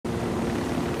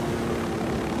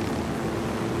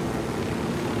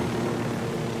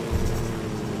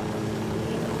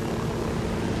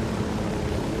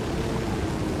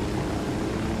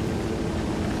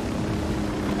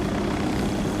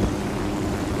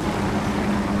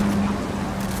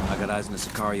eyes on the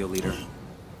Sicario leader.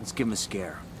 Let's give him a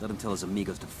scare. Let him tell his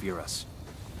amigos to fear us.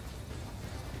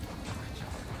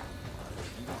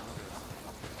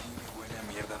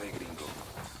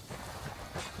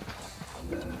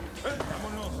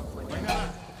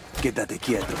 Quédate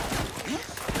quieto.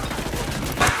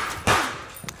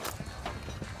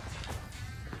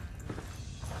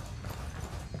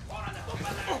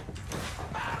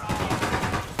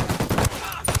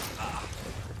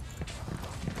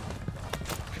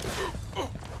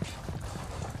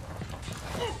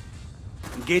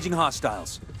 Engaging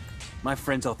hostiles. My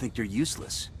friends all think you're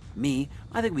useless. Me,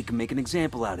 I think we can make an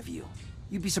example out of you.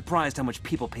 You'd be surprised how much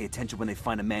people pay attention when they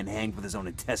find a man hanged with his own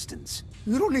intestines.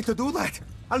 You don't need to do that.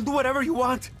 I'll do whatever you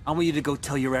want. I want you to go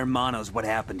tell your hermanos what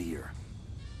happened here.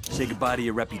 Say goodbye to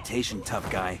your reputation,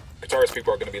 tough guy. Guitarist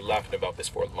people are going to be laughing about this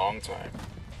for a long time.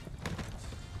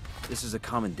 This is a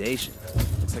commendation.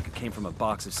 Looks like it came from a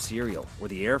box of cereal, or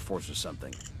the Air Force or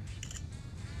something.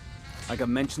 I got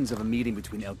mentions of a meeting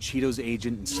between El Chido's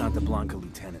agent and Santa Blanca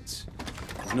lieutenants.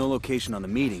 There's no location on the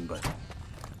meeting, but...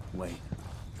 wait.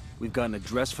 We've got an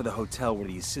address for the hotel where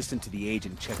the assistant to the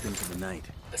agent checked in for the night.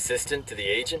 Assistant to the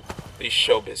agent? These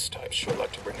showbiz types sure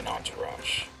like to bring an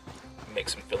entourage.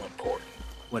 Makes them feel important.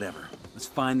 Whatever. Let's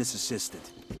find this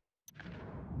assistant.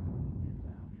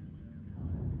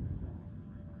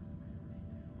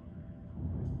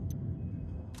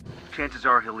 Chances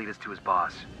are he'll lead us to his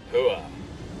boss. Hooah.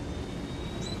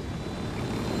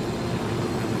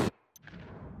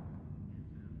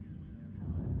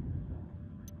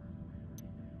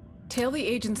 Tell the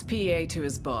agent's PA to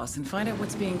his boss and find out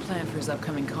what's being planned for his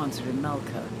upcoming concert in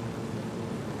Malca.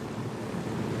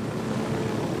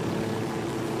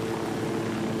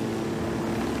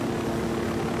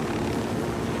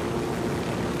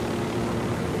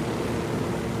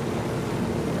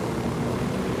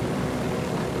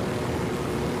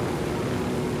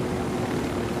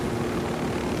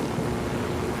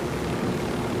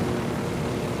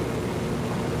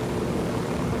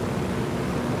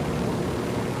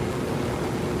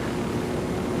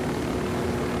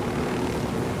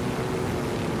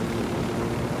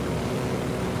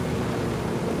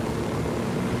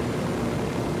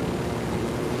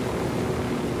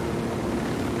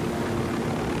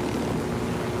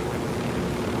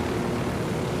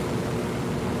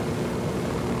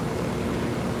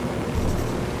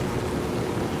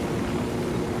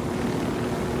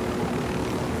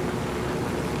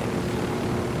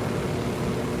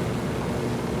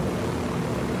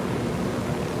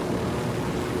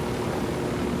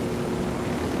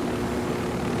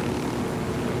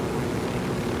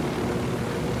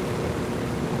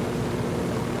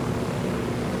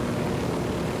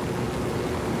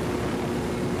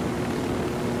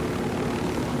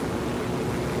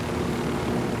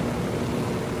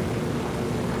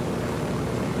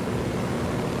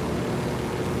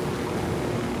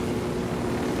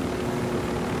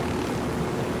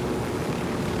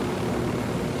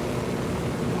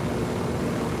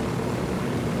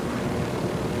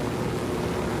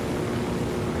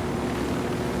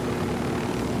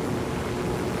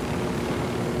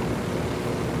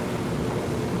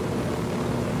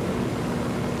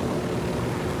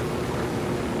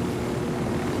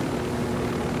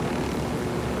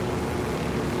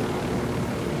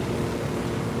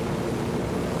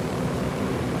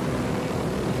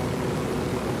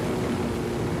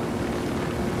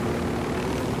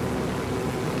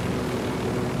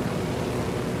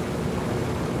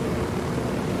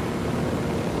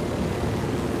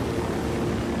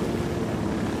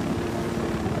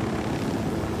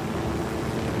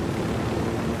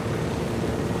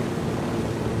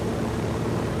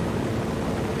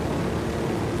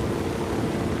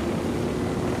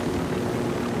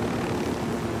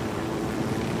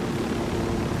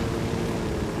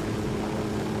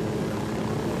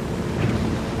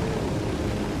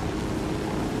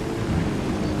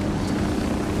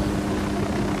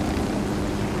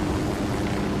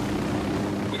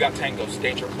 Got tangos,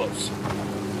 danger close.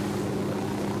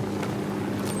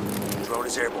 Drone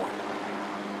is airborne.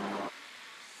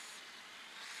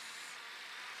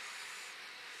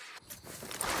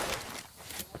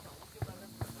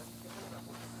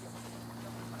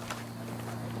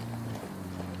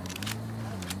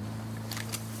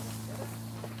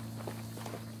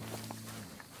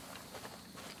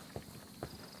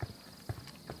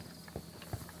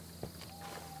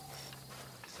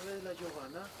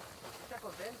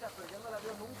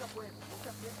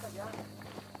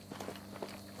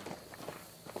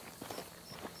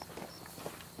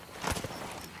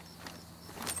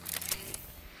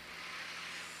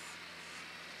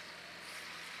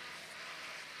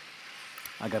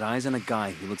 I got eyes on a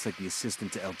guy who looks like the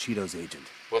assistant to El Chido's agent.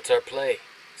 What's our play?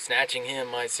 Snatching him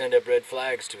might send up red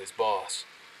flags to his boss.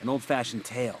 An old-fashioned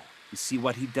tale. You see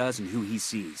what he does and who he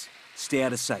sees. Stay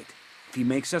out of sight. If he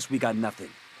makes us, we got nothing.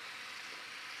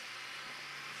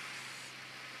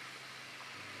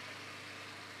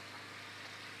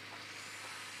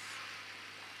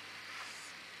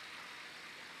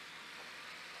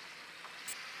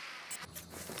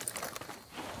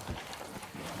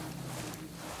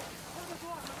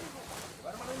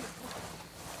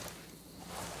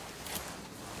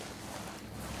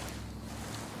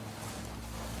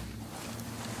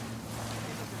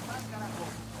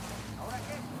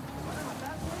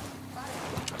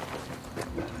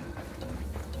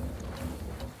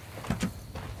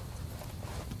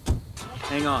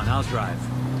 Hang on, I'll drive.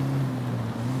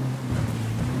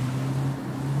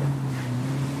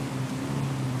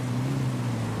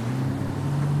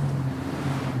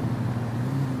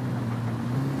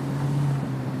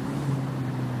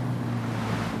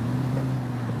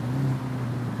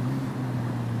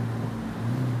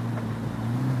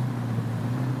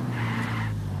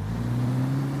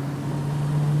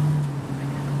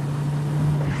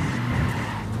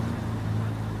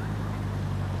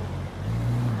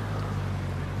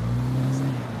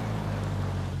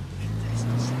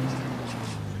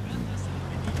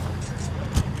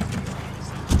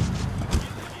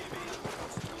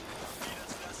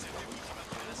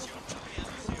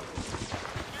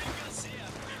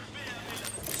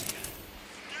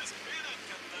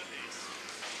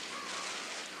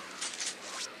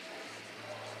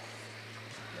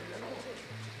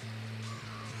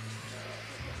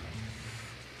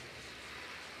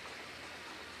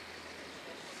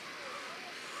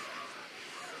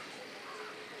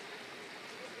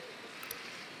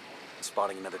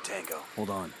 Spotting another tango. Hold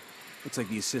on. Looks like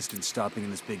the assistant's stopping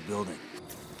in this big building.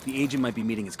 The agent might be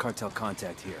meeting his cartel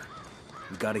contact here.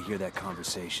 We gotta hear that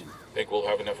conversation. Think we'll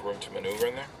have enough room to maneuver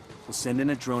in there? We'll send in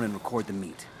a drone and record the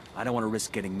meet. I don't want to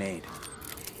risk getting made.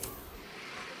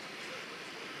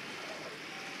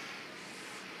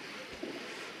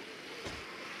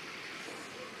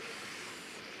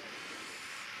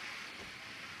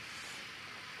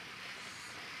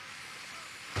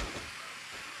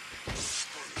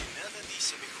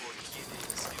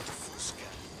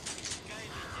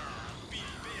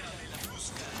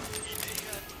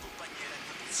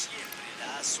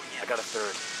 I got a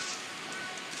third.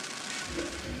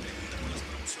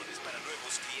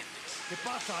 ¿Qué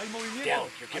pasa? ¿Hay movimiento? Down,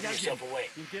 you're giving yourself away.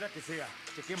 Quien quiera que sea,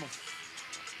 chequemos.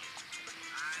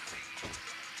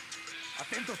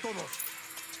 Atentos todos.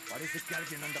 Parece que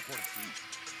alguien anda por aquí.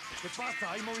 ¿Qué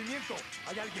pasa? ¿Hay movimiento?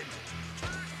 ¿Hay alguien?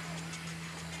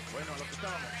 Bueno, a lo que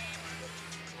estábamos.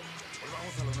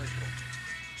 Volvamos a lo nuestro.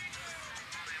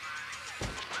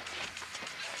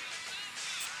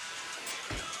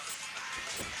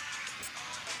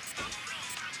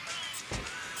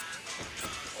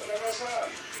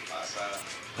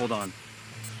 Hold on.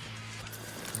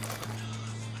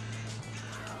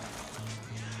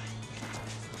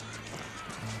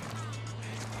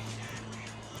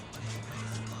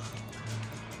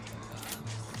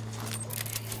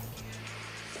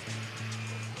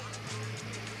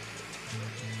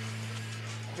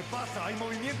 ¿Qué pasa? ¿Hay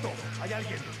movimiento? ¿Hay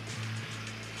alguien?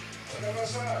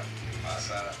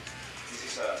 This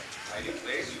is a tiny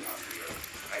place you have here.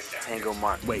 Nice down. Tango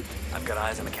Mark. Wait, I've got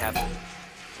eyes on the captain.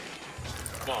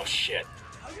 Oh shit.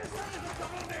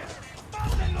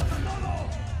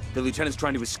 The lieutenant's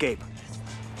trying to escape.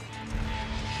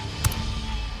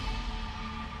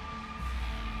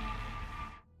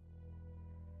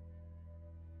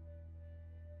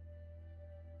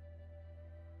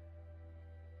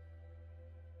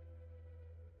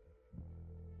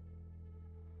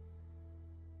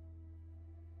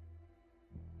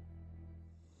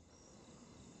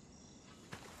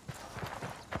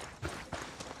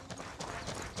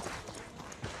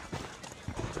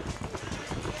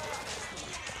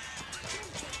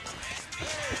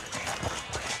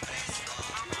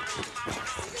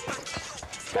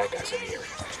 Bad guys in here.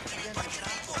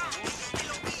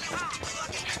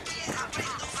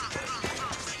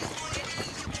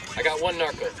 I got one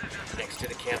narco next to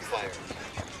the campfire.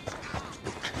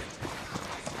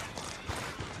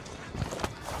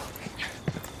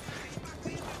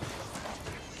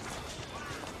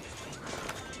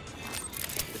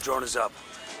 The drone is up.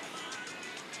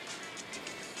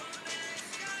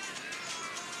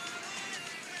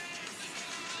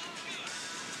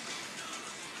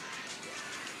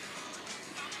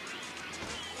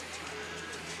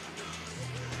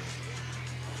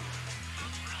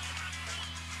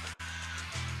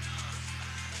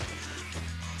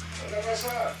 ¿Qué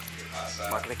pasa? ¿Qué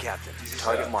Marking the captain.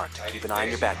 Target marked. Keep an eye on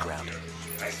your background.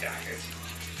 Nice jacket.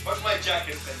 What's my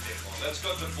jacket, pendejo? Let's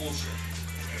cut the bullshit.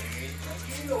 Hey,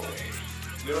 tranquilo, güey.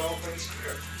 We're all friends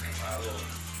here.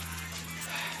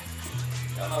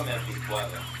 Llámame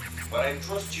anticuado. But I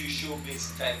trust you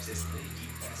showbiz types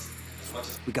estrellitas as much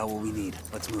as... We got what we need.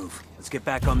 Let's move. Let's get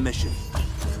back on mission.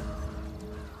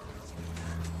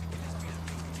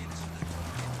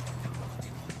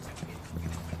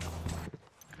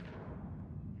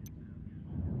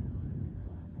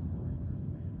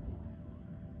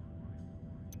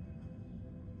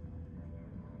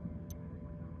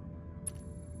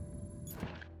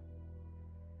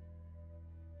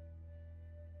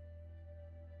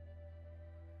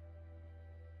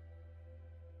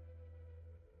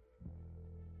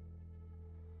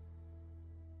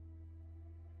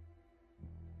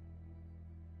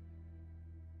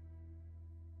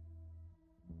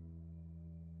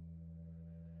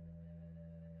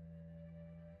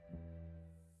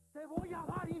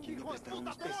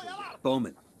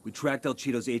 Bowman, we tracked El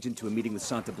Chido's agent to a meeting with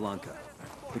Santa Blanca.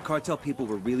 The cartel people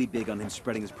were really big on him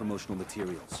spreading his promotional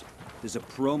materials. There's a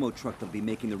promo truck that'll be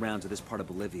making the rounds of this part of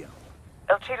Bolivia.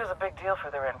 El Chido's a big deal for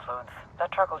their influence.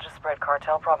 That truck will just spread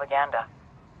cartel propaganda.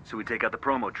 So we take out the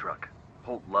promo truck.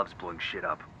 Holt loves blowing shit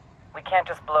up. We can't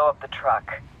just blow up the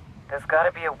truck. There's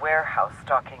gotta be a warehouse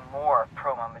stocking more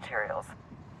promo materials.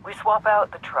 We swap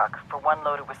out the truck for one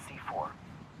loaded with C4.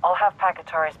 I'll have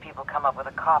Pakatari's people come up with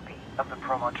a copy of the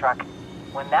promo truck.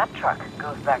 When that truck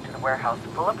goes back to the warehouse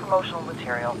full of promotional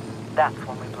material, that's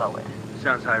when we blow it.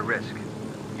 Sounds high risk.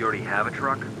 You already have a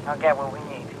truck? I'll get what we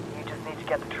need. You just need to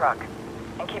get the truck.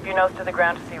 And keep your nose to the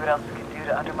ground to see what else we can do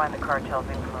to undermine the cartel's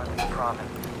influence in the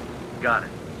province. Got it.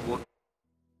 We'll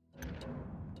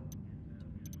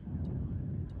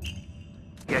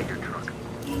get your truck.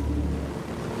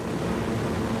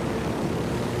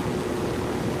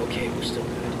 Okay, we're still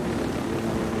good.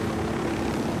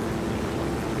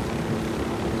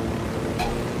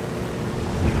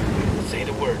 Say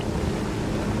the word.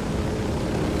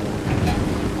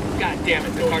 God damn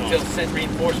it, the cartel sent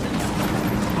reinforcements.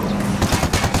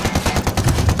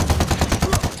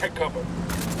 Take cover.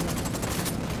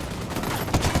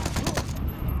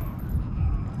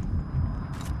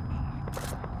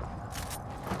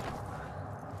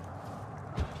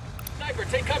 Sniper,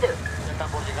 take cover.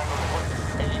 Estamos llegando mejor.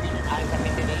 Eliminen a esa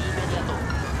gente de inmediato.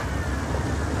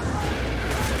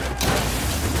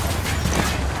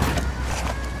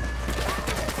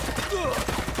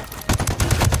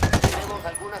 Tenemos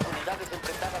algunas unidades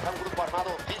enfrentadas a un grupo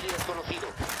armado hostil y desconocido.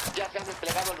 Ya se han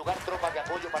desplegado al lugar tropas de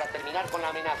apoyo para terminar con la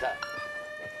amenaza.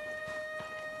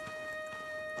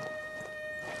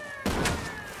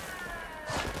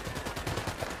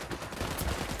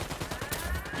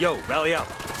 Yo, rally up.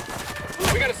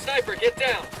 We got a sniper, get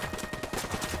down.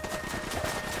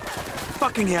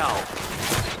 Fucking hell!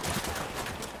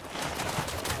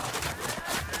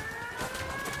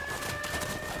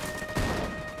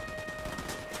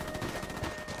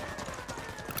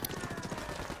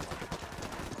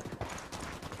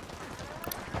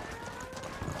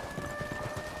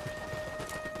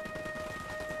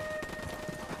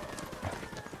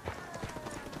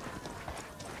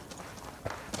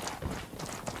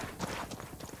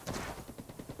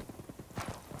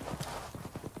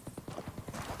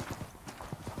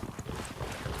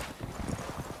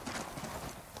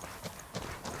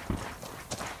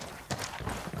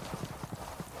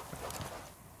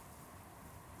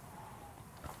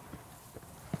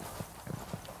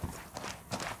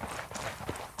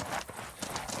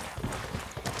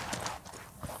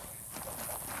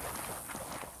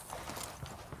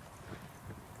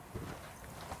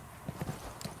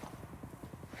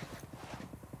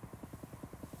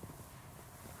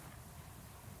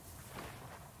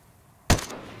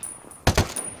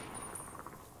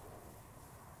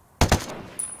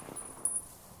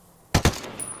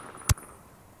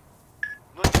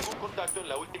 Contacto en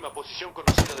la última posición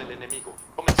conocida del enemigo.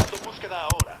 Comenzando búsqueda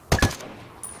ahora.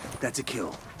 That's a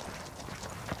kill.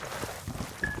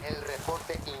 El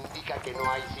reporte indica que no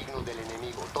hay signos del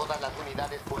enemigo. Todas las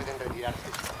unidades pueden retirarse.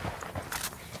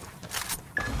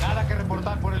 Nada que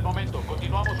reportar por el momento.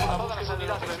 Continuamos una búsqueda de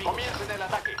los enemigos. Comiencen el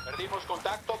ataque. Perdimos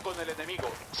contacto con el enemigo.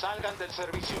 Salgan del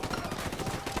servicio.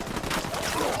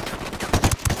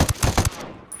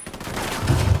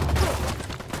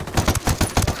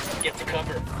 Get to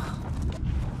cover.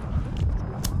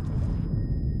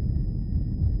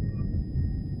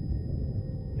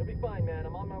 You'll be fine, man.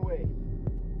 I'm on my way.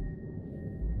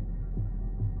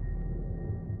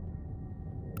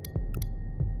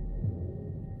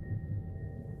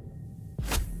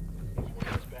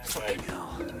 Fucking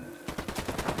hell.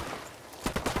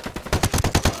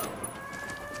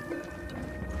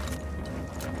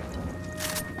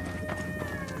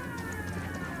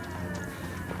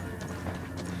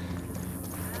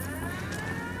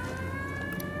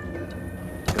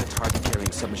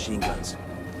 machine guns.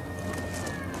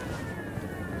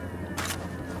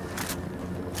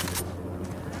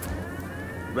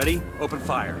 Ready? Open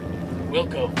fire. We'll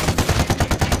go.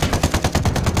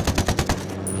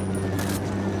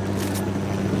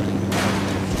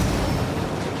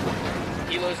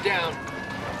 Kilo's down.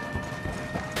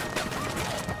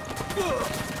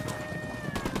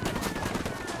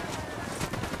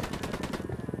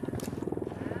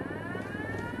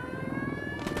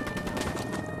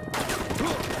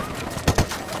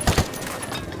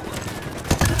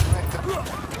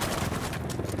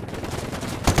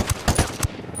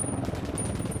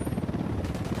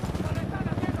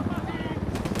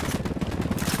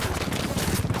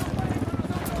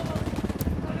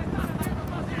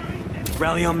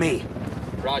 Rally on me.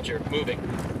 Roger, moving.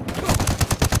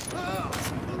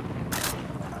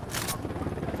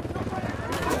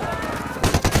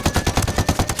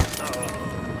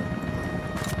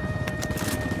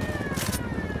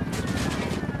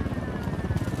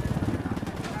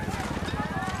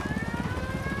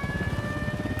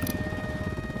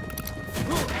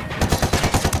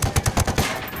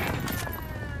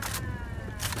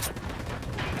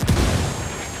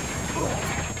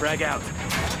 Frag out.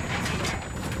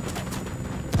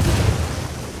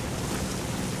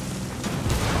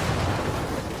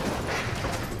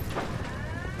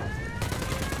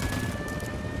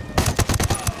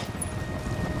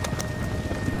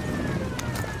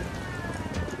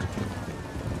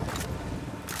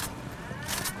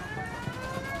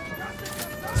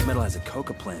 This metal has a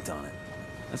coca plant on it.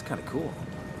 That's kind of cool.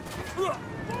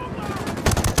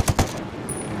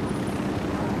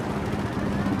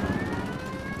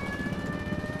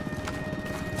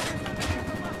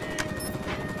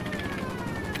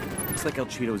 Looks like El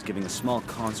Chido is giving a small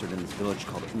concert in this village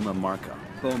called Malca.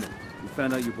 Bowman, we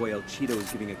found out your boy El Chido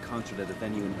is giving a concert at a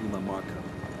venue in Malca.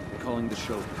 They're calling the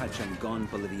show Pachangon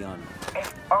Boliviano.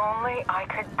 If only I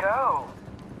could go.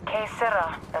 Que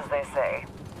sera, as they say.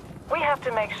 We have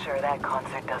to make sure that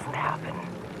concert doesn't happen.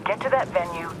 Get to that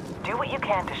venue, do what you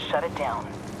can to shut it down.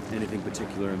 Anything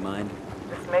particular in mind?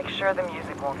 Just make sure the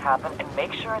music won't happen, and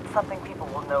make sure it's something people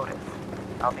will notice.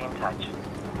 I'll be in touch.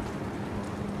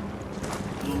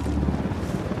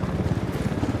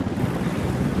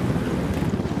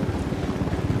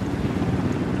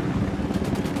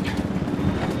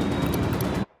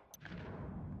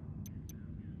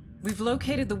 We've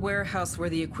located the warehouse where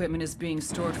the equipment is being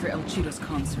stored for El Chido's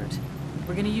concert.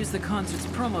 We're gonna use the concert's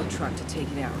promo truck to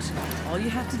take it out. All you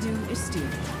have to do is steal it.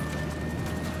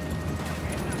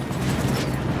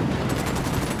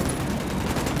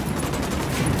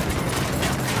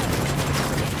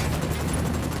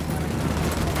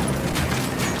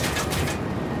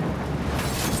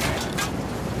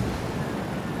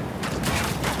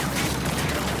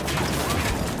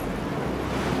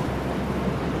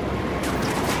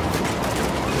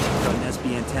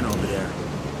 Antenna over there.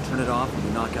 Turn it off and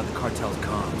we knock out the cartel's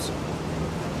comms.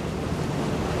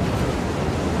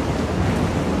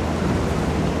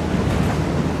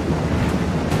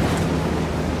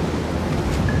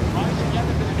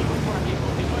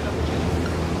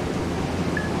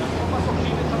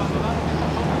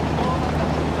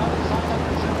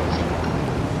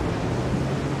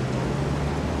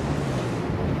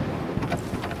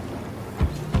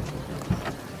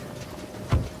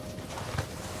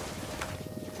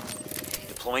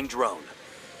 Deploying drone.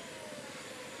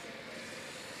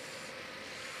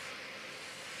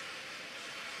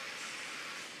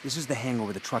 This is the hangar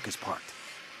where the truck is parked.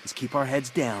 Let's keep our heads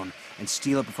down and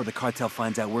steal it before the cartel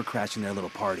finds out we're crashing their little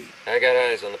party. I got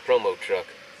eyes on the promo truck.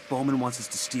 Bowman wants us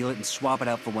to steal it and swap it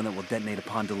out for one that will detonate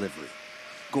upon delivery.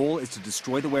 Goal is to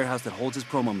destroy the warehouse that holds his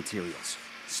promo materials.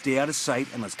 Stay out of sight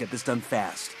and let's get this done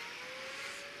fast.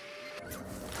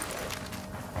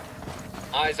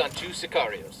 Eyes on 2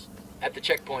 Sicarios. At the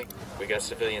checkpoint. We got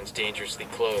civilians dangerously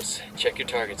close. Check your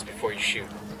targets before you shoot.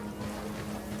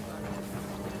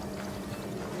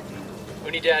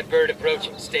 Unidad bird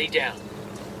approaching. Stay down.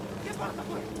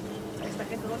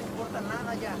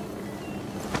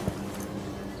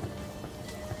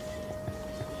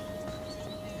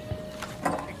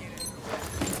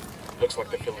 Looks like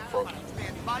they're feeling froggy.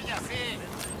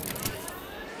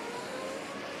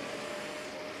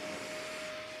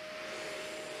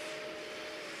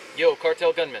 Yo,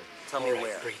 cartel gunman. Tell me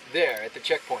where. Breathe. There, at the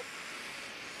checkpoint.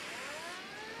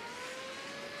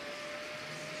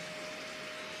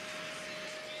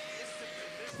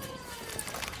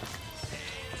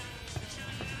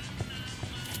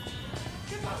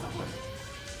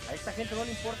 A esta gente no le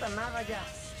importa nada ya.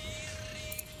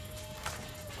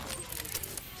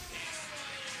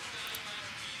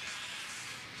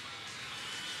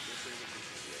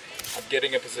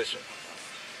 Getting a position.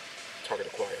 Target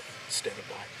acquired. Standing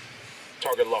by.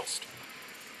 Target lost.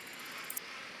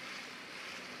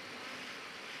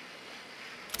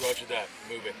 Roger that.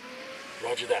 Moving.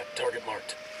 Roger that. Target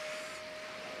marked.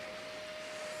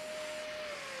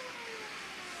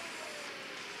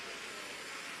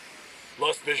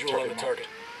 Lost visual on the target.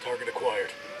 Target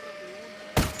acquired.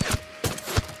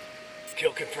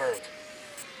 Kill confirmed.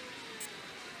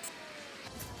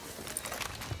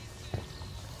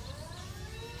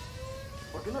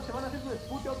 ¿Por qué no se van a hacer su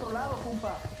dispute a otro lado,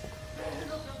 compa?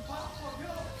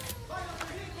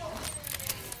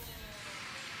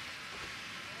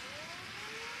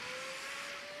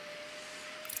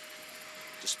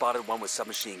 Just spotted one with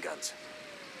submachine guns.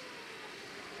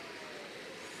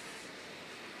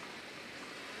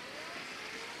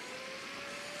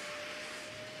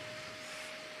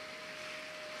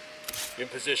 In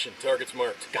position. Target's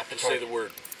marked. Got the target. Say the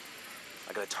word.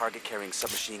 I got a target carrying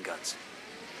submachine guns.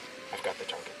 I've got the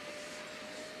target.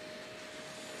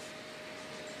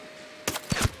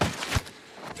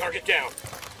 Target down.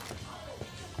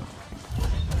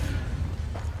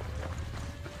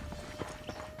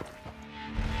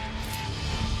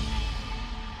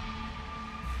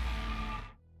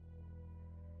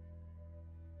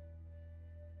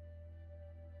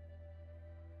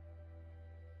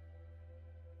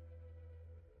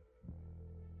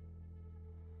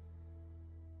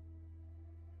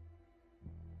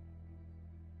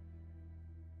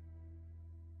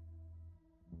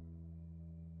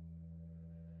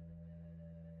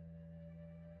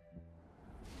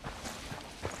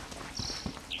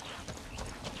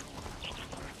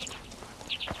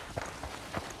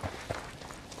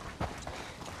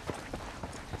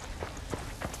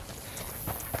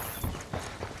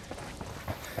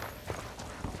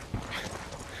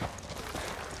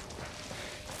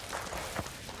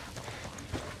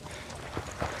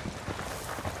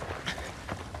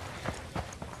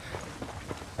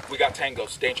 We got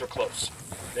tangos, danger close.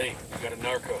 Hey, we got a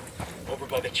narco. Over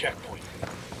by the checkpoint.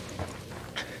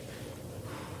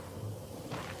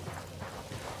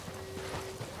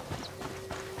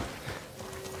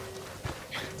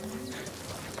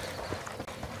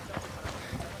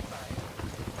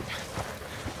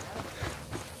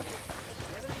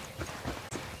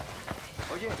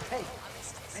 Oye, hey,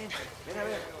 ven a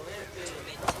ver.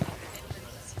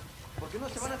 ¿Por qué no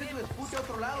se van a hacer su dispute a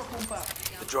otro lado, compa?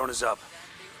 The drone is up.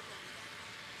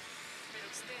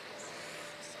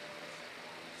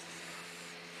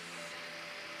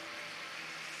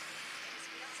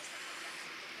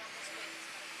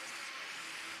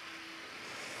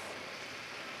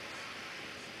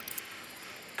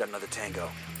 Got another tango.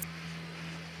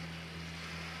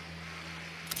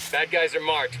 Bad guys are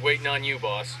marked, waiting on you,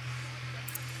 boss.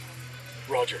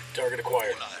 Roger, target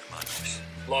acquired. Hola, hermanos.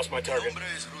 Lost my Mi target. nombre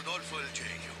es Rodolfo El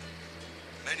Cheyo.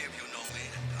 Many of you know me,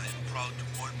 and I am proud to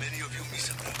call many of you mis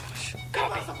amigos.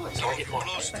 Copy. Some of Target you marked.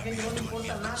 close to me have told me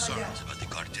of concerns about the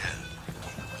cartel.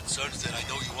 Concerns that I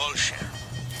know you all share.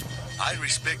 I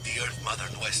respect the Earth Mother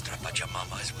Nuestra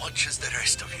Pachamama as much as the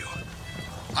rest of you.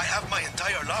 I have my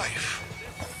entire life.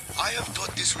 I have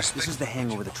taught disrespect. This is the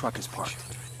hangar where the truck is parked.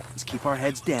 Let's keep our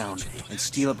heads down and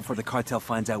steal it before the cartel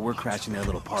finds out we're crashing their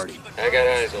little party. I got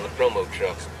eyes on the promo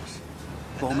truck.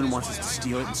 Bowman wants us to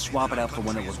steal it and swap it out for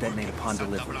one that will detonate upon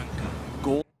delivery.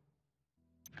 Goal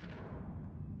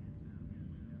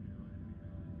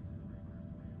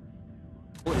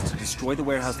is to destroy the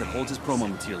warehouse that holds his promo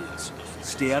materials.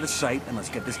 Stay out of sight and let's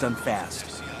get this done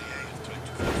fast.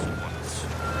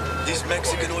 This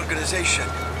Mexican organization,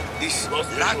 this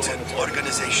Latin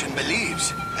organization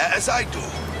believes, as I do.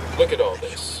 Look at all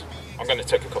this. I'm gonna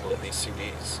take a couple of these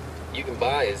CDs. You can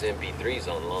buy his MP3s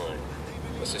online.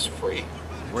 This is free.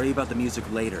 Worry about the music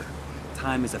later.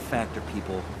 Time is a factor,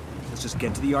 people. Let's just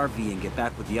get to the RV and get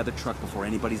back with the other truck before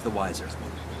anybody's the wiser.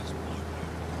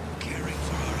 Caring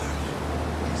for our army.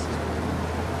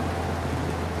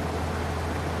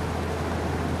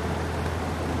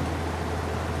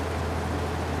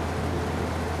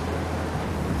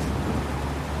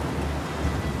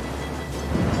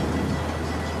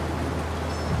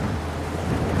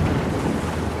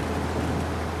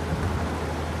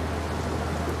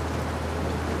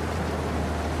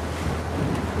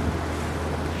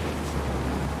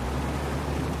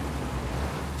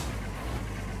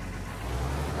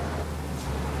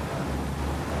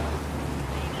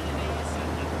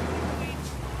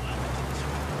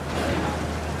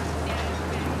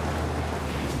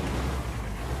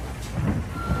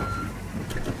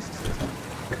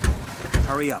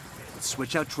 Hurry up. Let's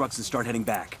switch out trucks and start heading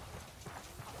back.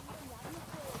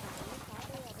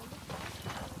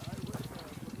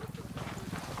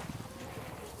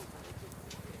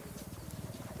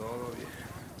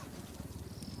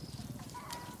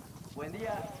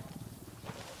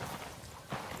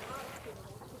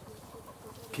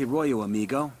 Que rollo,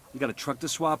 amigo? You got a truck to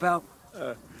swap out?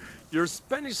 Your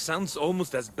Spanish sounds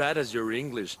almost as bad as your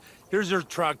English. Here's your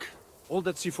truck. All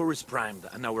that C4 is primed,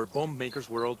 and our bomb makers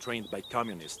were all trained by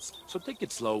communists. So take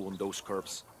it slow on those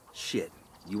curves. Shit.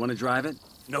 You want to drive it?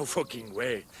 No fucking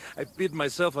way. I beat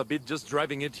myself a bit just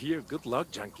driving it here. Good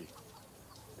luck, junkie.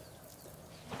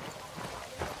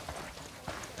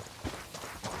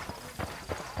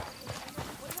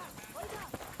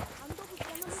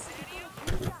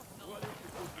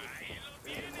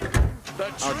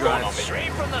 I'll drive.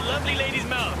 Straight from the lovely lady's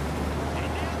mouth.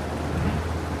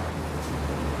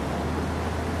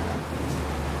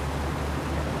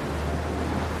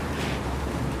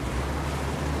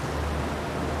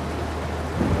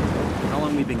 How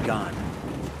long we been gone?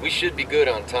 We should be good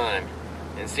on time.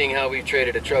 And seeing how we've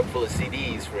traded a truck full of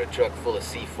CDs for a truck full of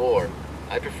C4,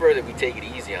 I prefer that we take it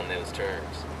easy on those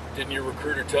terms. Didn't your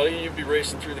recruiter tell you you'd be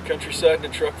racing through the countryside in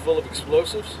a truck full of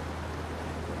explosives?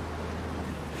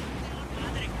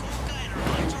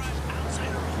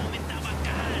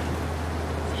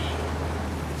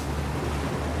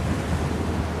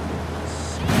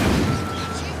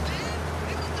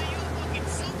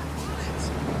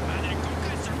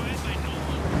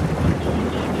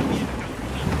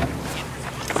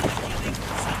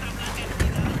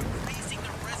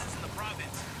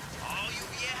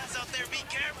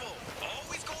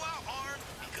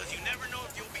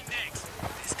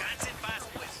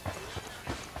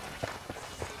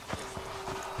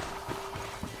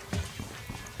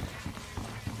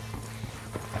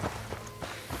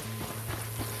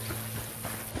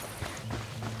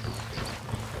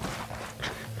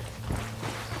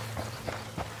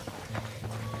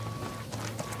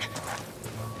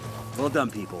 Well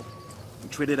done, people. We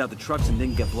traded out the trucks and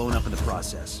didn't get blown up in the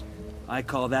process. I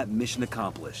call that mission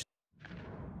accomplished.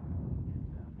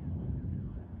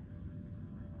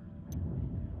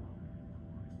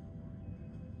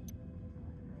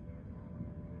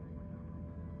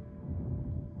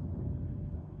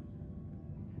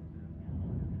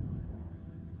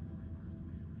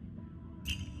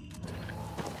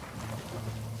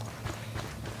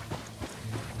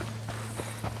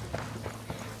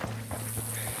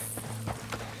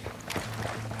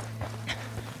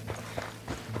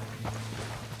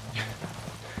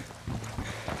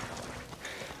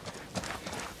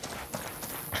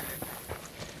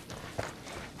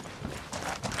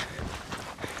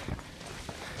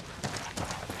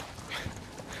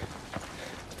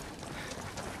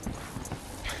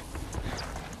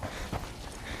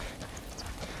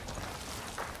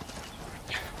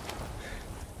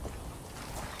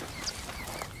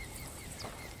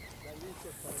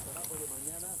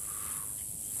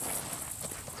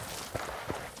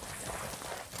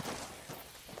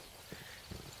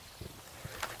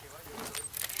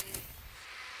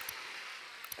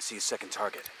 I see a second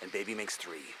target, and baby makes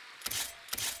 3.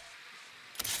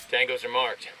 Tangos are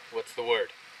marked. What's the word?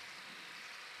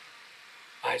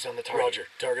 Eyes on the target. Roger.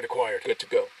 Target acquired. Good to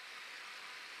go.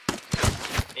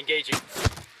 Engaging.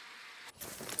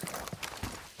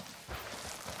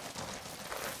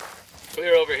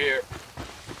 Clear over here.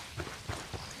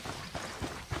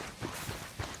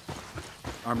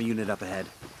 Army unit up ahead.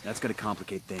 That's gonna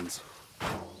complicate things.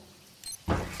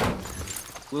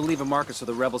 We'll leave a marker so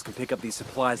the rebels can pick up these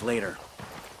supplies later.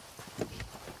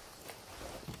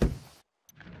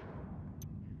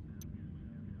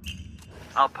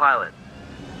 I'll pilot.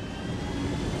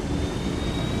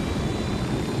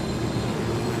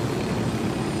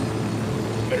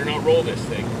 Better not roll this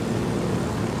thing.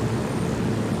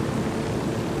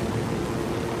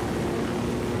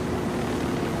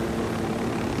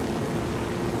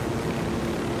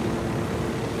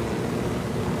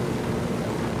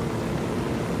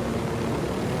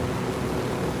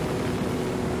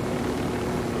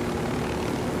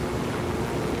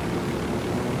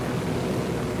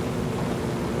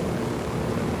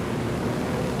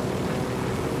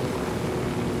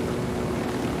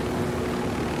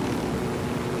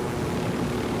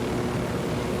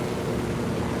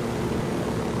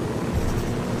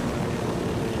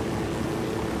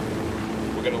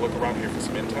 We're gonna look around here for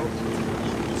some intel.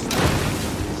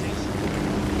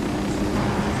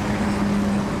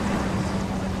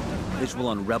 Visual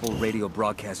on Rebel radio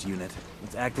broadcast unit.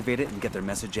 Let's activate it and get their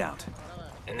message out.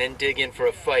 And then dig in for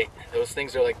a fight. Those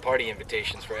things are like party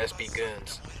invitations for SB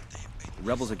goons. The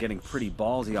rebels are getting pretty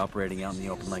ballsy operating out in the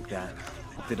open like that.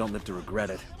 Hope they don't live to regret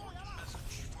it.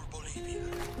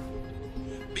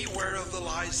 Beware of the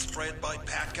lies spread by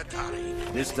Pat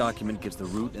Katari. This document gives the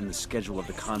route and the schedule of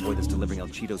the convoy that's delivering El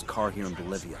Chido's car here in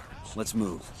Bolivia. Let's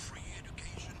move. Free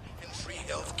education and free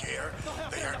healthcare.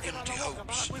 They are empty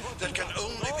hopes that can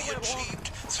only be achieved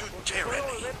through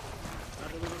tyranny.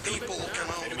 People can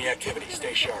only Enemy activity,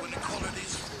 stay sharp. when equality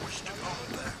is forced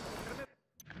upon them.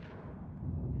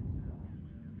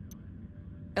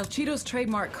 El Chido's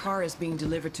trademark car is being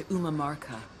delivered to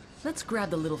Malca. Let's grab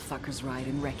the little fucker's ride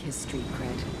and wreck his street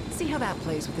cred. See how that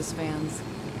plays with his fans.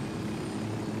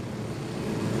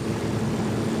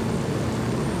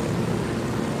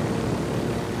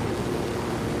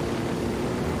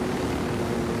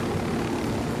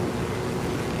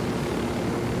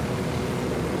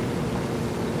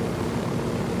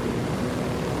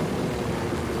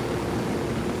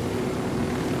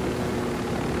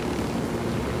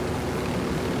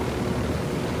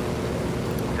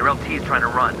 Their LT is trying to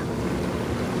run.